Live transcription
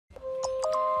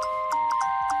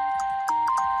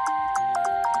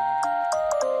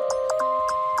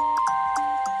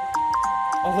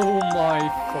Oh my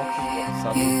fucking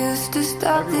god. You used to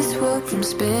stop this world from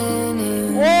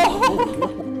spinning.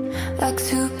 Like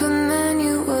Superman,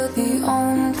 you were the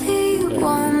only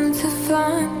one to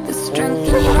find the strength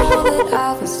in all that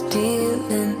I was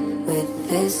dealing with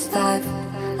this life,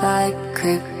 like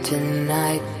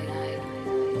kryptonite.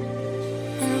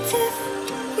 And if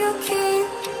you keep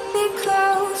me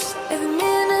close, every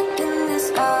minute in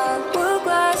this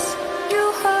hourglass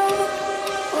you hold.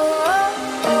 Oh, oh,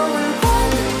 oh, and when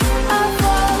I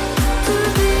fall to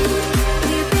thee,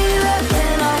 will you be there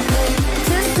when I wait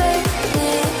to save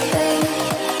me?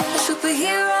 A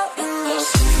superhero in your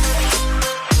sleep.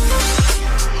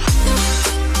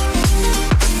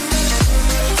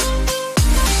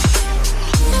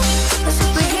 A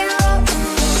superhero in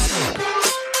your sleep.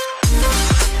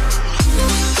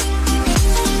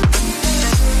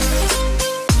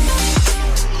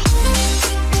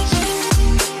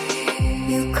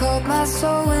 You called my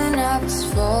soul when I was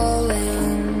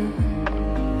falling.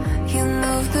 You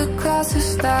moved the clouds to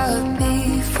stop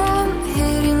me from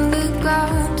hitting the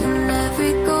ground. And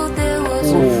every goal there was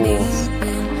a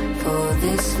feeling. For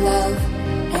this love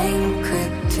ain't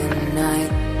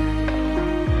kryptonite.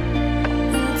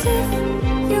 And if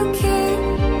you keep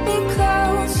me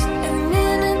close, every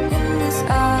minute in this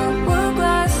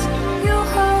hourglass you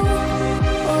hold.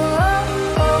 Oh,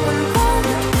 oh, oh, and when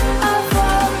I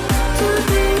fall to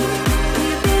thee, will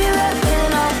you be there when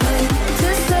I wait to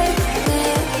save me?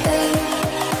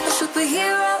 A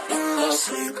superhero in your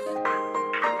sleep.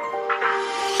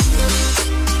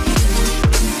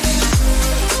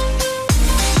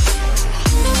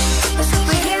 A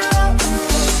superhero in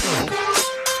your sleep.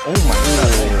 Oh my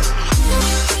god.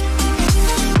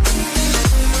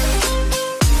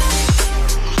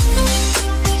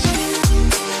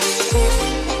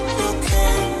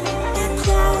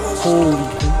 Holy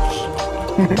bitch.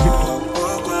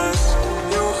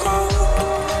 Oh,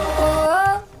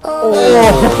 oh, oh.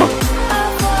 I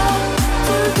fall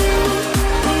to thee,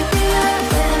 will you be there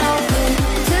when I wait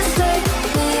to save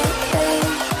me?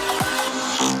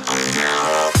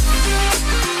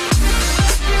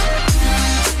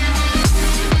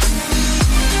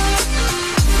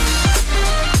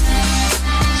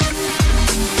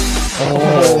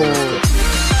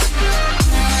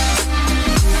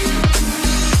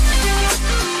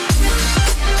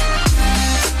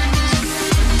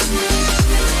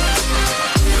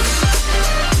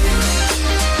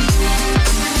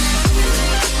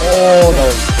 Oh no.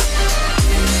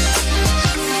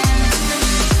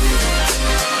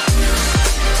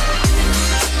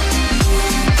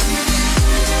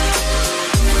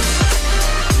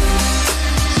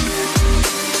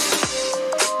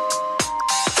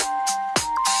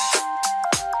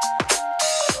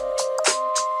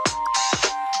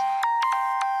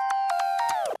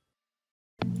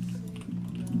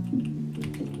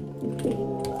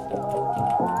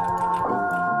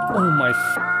 Oh my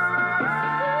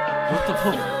what the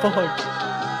fuck?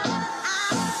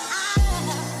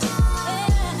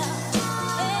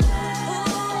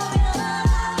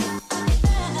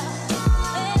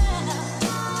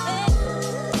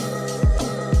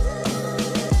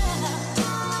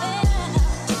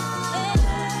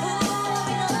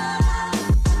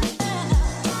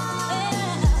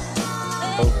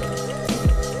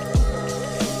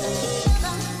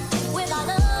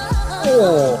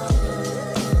 Oh.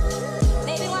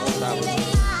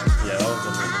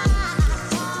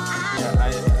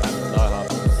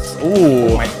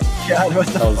 Oh my god, what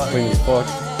the fuck? That was clean as fuck.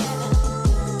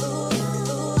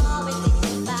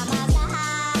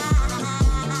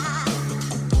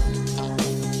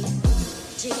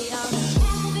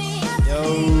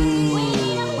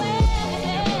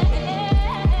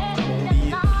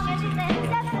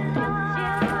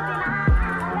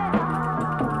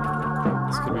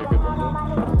 This could be a good one though.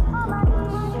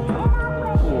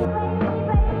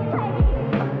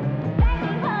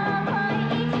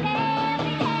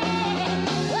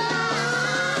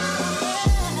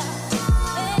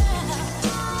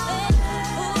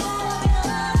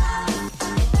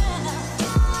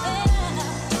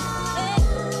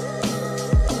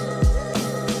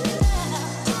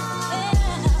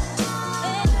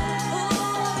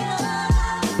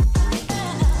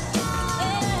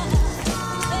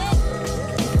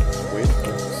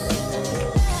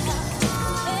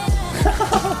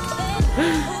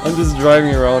 I'm just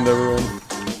driving around everyone.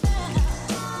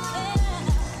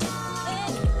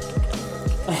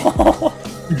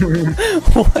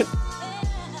 What?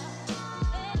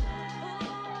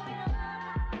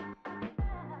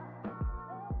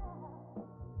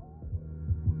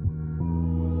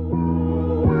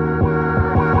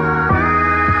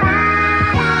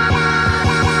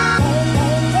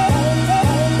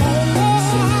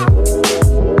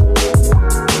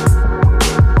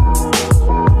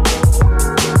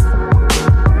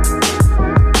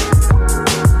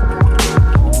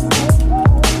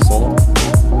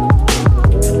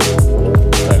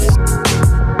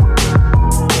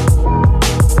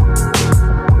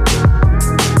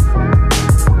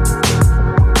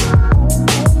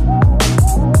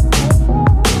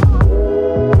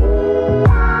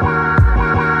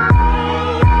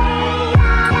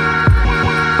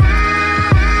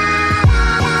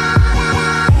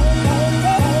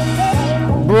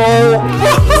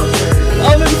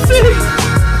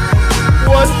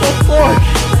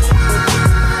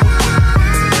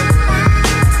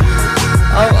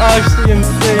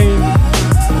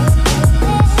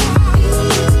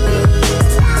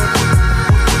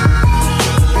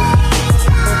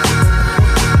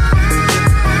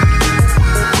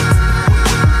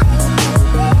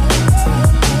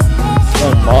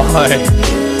 my!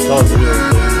 That was really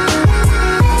cool.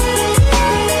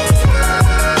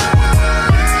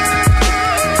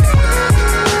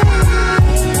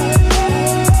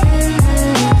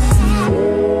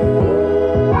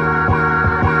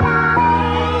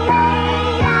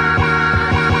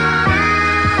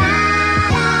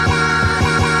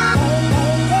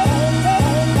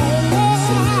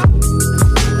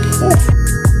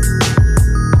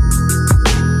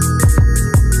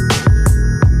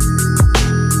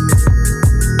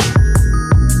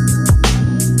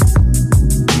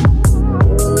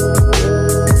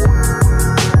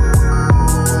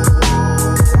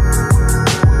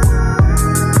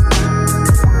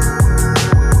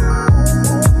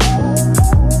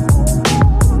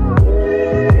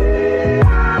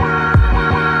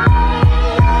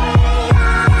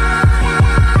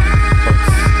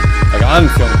 I'm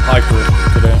feeling hyper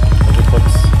today. The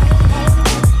clips.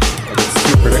 Like it's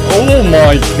super. Oh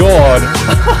my god!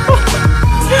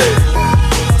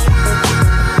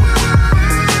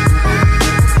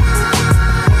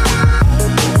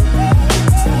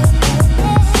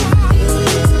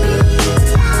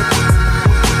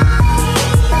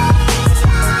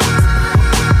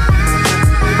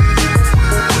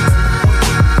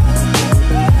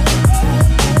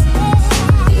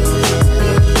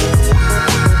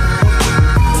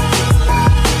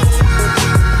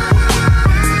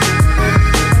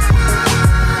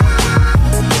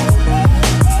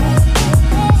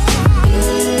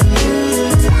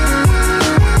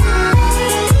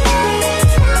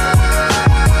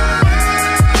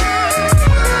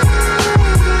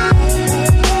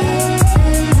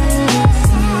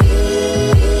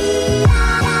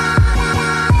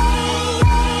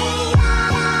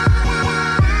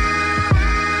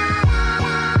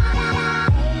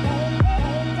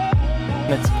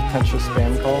 Next potential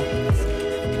spam call.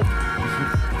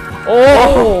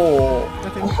 Oh!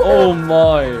 Oh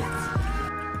my!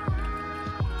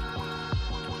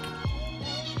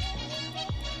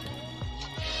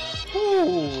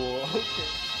 Ooh, okay.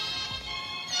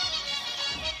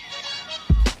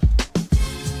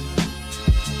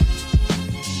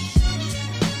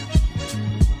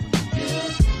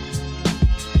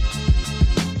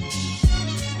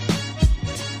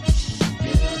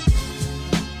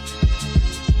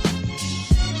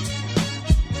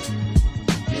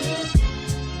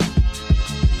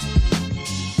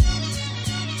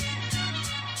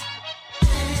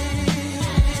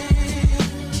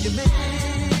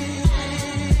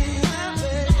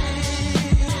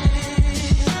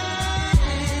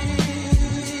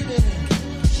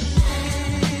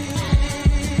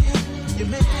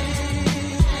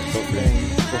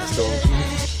 Let's go.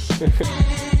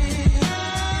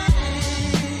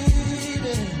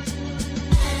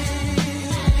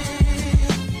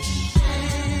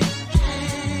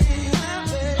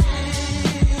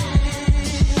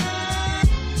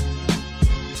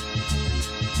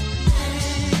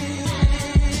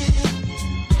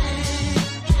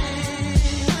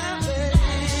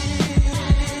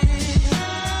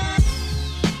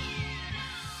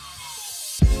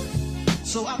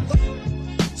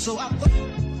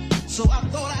 So I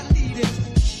thought I needed.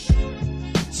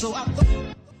 So I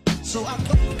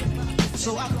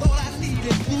thought I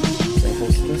needed.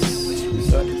 What's this?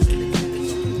 Reset.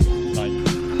 Nice.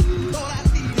 Thought I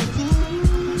needed.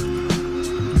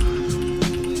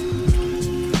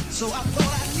 So I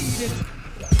thought I needed.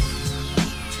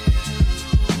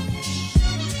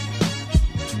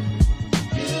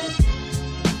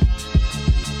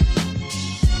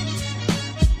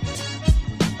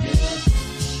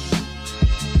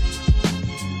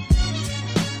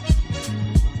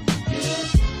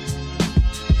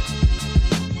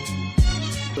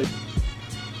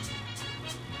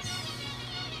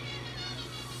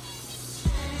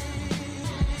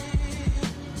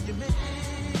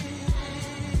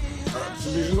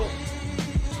 Visual.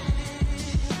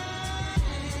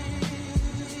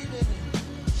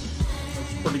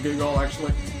 That's a pretty good goal,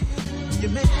 actually.